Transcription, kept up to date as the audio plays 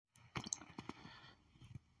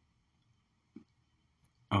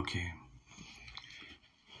Okay.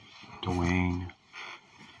 Dwayne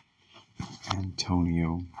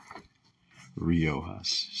Antonio Riojas.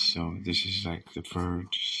 So this is like the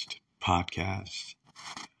first podcast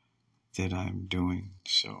that I'm doing.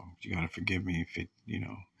 So you gotta forgive me if it,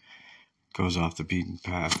 goes off the beaten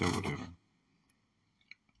path or whatever.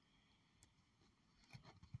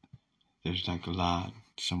 There's like a lot,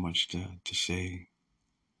 so much to say.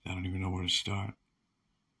 I don't even know where to start.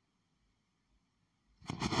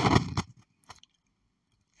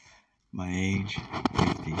 My age,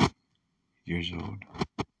 50 years old.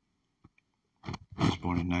 I was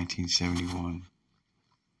born in 1971.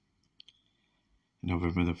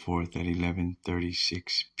 November the 4th at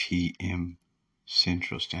 11:36 p.m.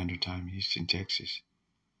 Central Standard Time, Houston, Texas.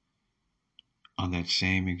 On that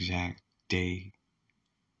same exact day,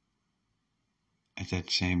 at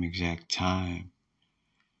that same exact time,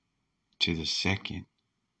 to the second,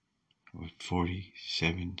 with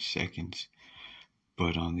 47 seconds,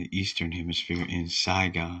 but on the Eastern Hemisphere in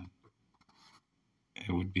Saigon,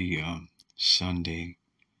 it would be Sunday,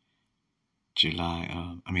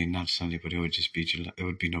 not Sunday, but it would just be July, it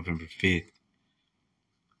would be November 5th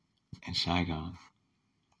in Saigon.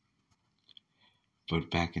 But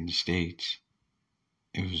back in the States,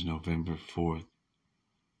 it was November 4th,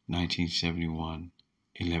 1971,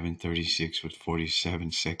 11:36 with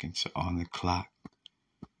 47 seconds on the clock,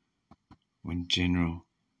 when General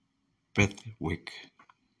Bethwick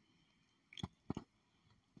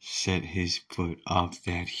set his foot off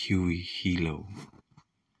that Huey Hilo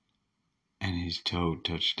and his toe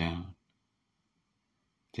touched down,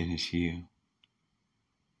 then his heel,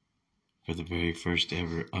 for the very first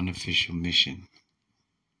ever unofficial mission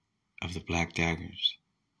of the Black Daggers,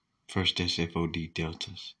 1st SFOD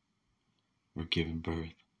Deltas, were given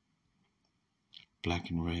birth, black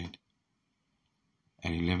and red,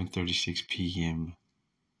 at 11:36 p.m.,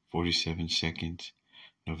 47 seconds,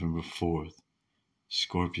 November 4th.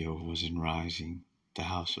 Scorpio was in rising, the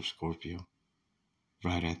house of Scorpio,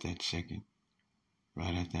 right at that second,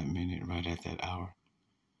 right at that minute, right at that hour.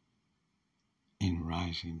 In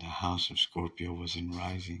rising, the house of Scorpio was in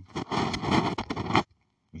rising.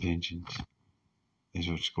 Vengeance is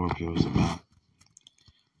what Scorpio is about.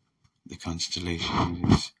 The constellation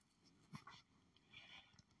is,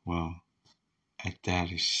 well, at that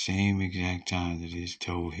same exact time that his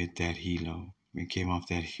toe hit that Hilo, it came off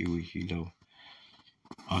that Huey Hilo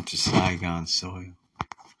onto Saigon soil,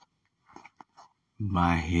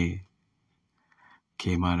 my head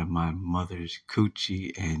came out of my mother's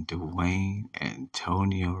coochie, and Dwayne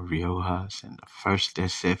Antonio Riojas and the 1st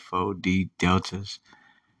SFOD Deltas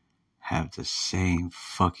have the same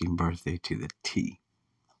fucking birthday to the T.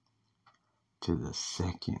 To the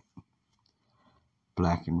second.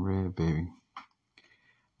 Black and red, baby.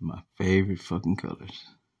 My favorite fucking colors.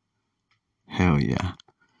 Hell yeah.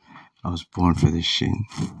 I was born for this shit.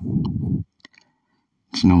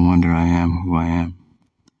 It's no wonder I am who I am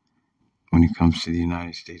when it comes to the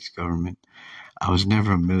United States government. I was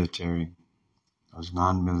never military. I was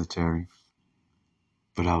non-military.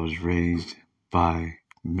 But I was raised by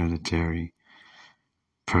military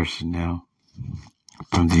personnel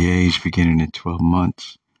from the age beginning at 12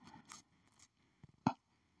 months.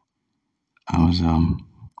 I was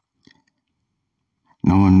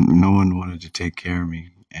no one wanted to take care of me,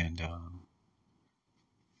 and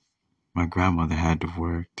my grandmother had to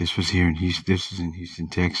work. This was here in Houston. This was in Houston,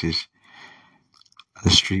 Texas. The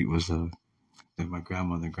street was that my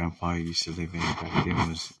grandmother and grandfather used to live in back then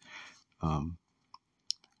was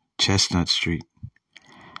Chestnut Street,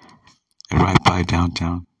 right by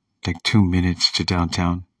downtown, like 2 minutes to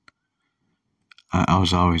downtown. I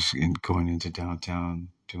was always going into downtown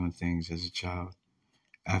doing things as a child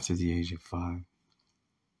after the age of 5.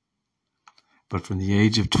 But from the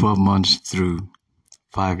age of 12 months through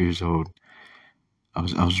 5 years old, I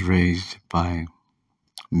was raised by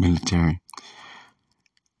military.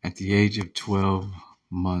 At the age of 12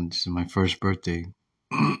 months, my first birthday,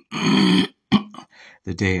 the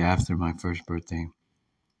day after my first birthday,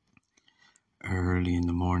 early in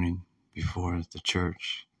the morning before the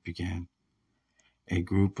church began, a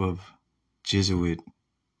group of Jesuit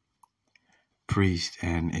priests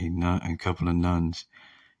and a couple of nuns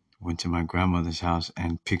went to my grandmother's house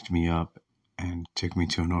and picked me up and took me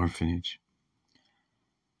to an orphanage.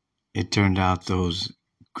 It turned out those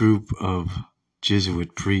group of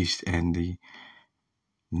Jesuit priests and the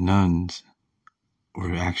nuns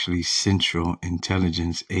were actually Central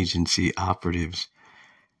Intelligence Agency operatives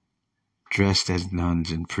dressed as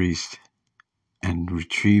nuns and priests, and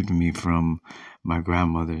retrieved me from my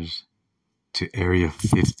grandmother's to Area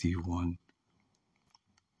 51.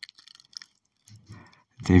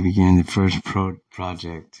 They began the first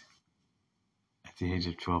project at the age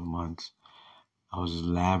of 12 months. I was a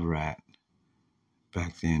lab rat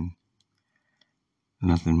back then,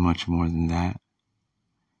 nothing much more than that.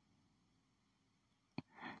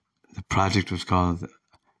 The project was called the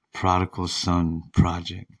Prodigal Son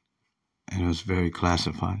Project, and it was very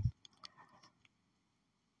classified.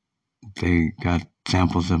 They got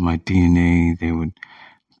samples of my DNA. They would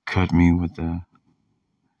cut me with a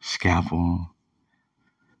scalpel,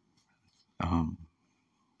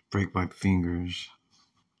 break my fingers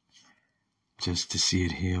just to see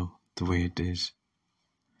it heal the way it is,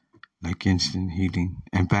 like instant healing.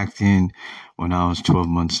 And back then, when I was 12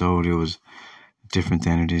 months old, it was different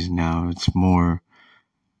than it is now. It's more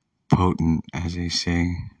potent, as they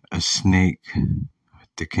say. A snake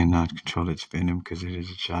that cannot control its venom because it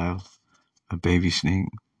is a child, a baby snake.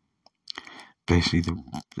 Basically,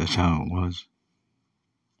 that's how it was.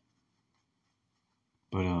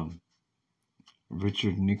 But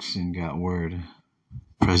Richard Nixon got word,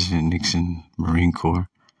 President Nixon, Marine Corps,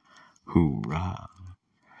 who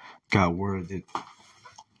got word that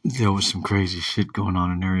there was some crazy shit going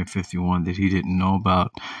on in Area 51 that he didn't know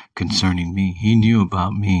about concerning me. He knew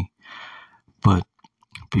about me, but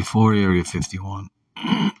before Area 51,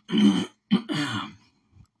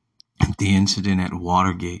 the incident at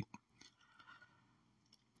Watergate,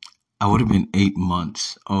 I would have been 8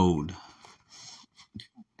 months old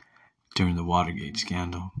during the Watergate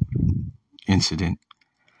scandal incident.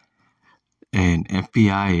 An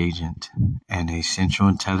FBI agent and a Central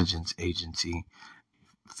Intelligence Agency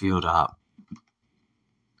field op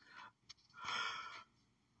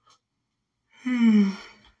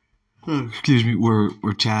excuse me,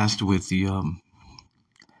 were tasked with the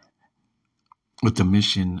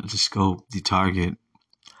mission, the scope, the target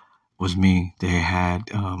was me. They had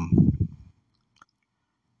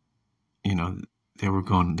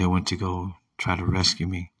they went to go try to rescue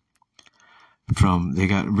me from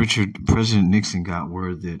President Nixon got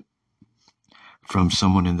word that from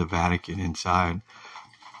someone in the Vatican inside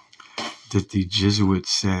that the Jesuit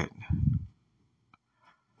set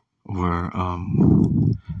were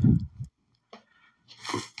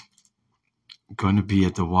going to be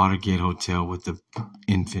at the Watergate Hotel with the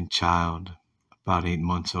infant child, about 8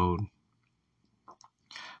 months old.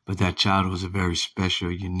 But that child was a very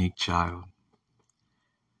special, unique child.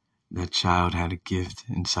 That child had a gift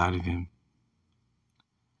inside of him.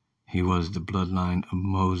 He was the bloodline of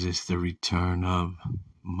Moses, the return of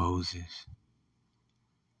Moses.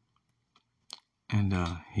 And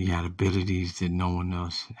he had abilities that no one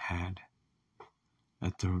else had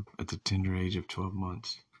at the tender age of 12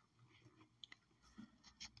 months.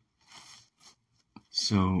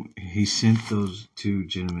 So he sent those two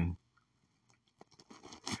gentlemen.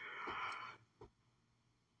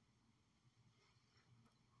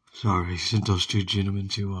 He sent those two gentlemen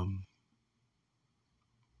to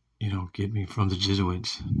get me from the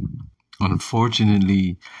Jesuits.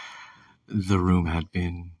 Unfortunately, the room had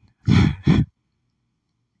been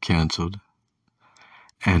canceled,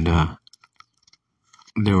 and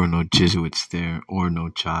there were no Jesuits there, or no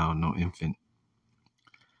child, no infant.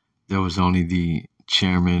 There was only the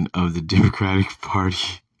chairman of the Democratic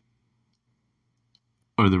Party,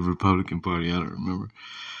 or the Republican Party, I don't remember,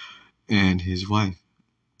 and his wife.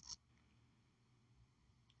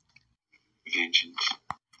 Vengeance.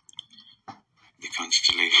 The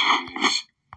constellations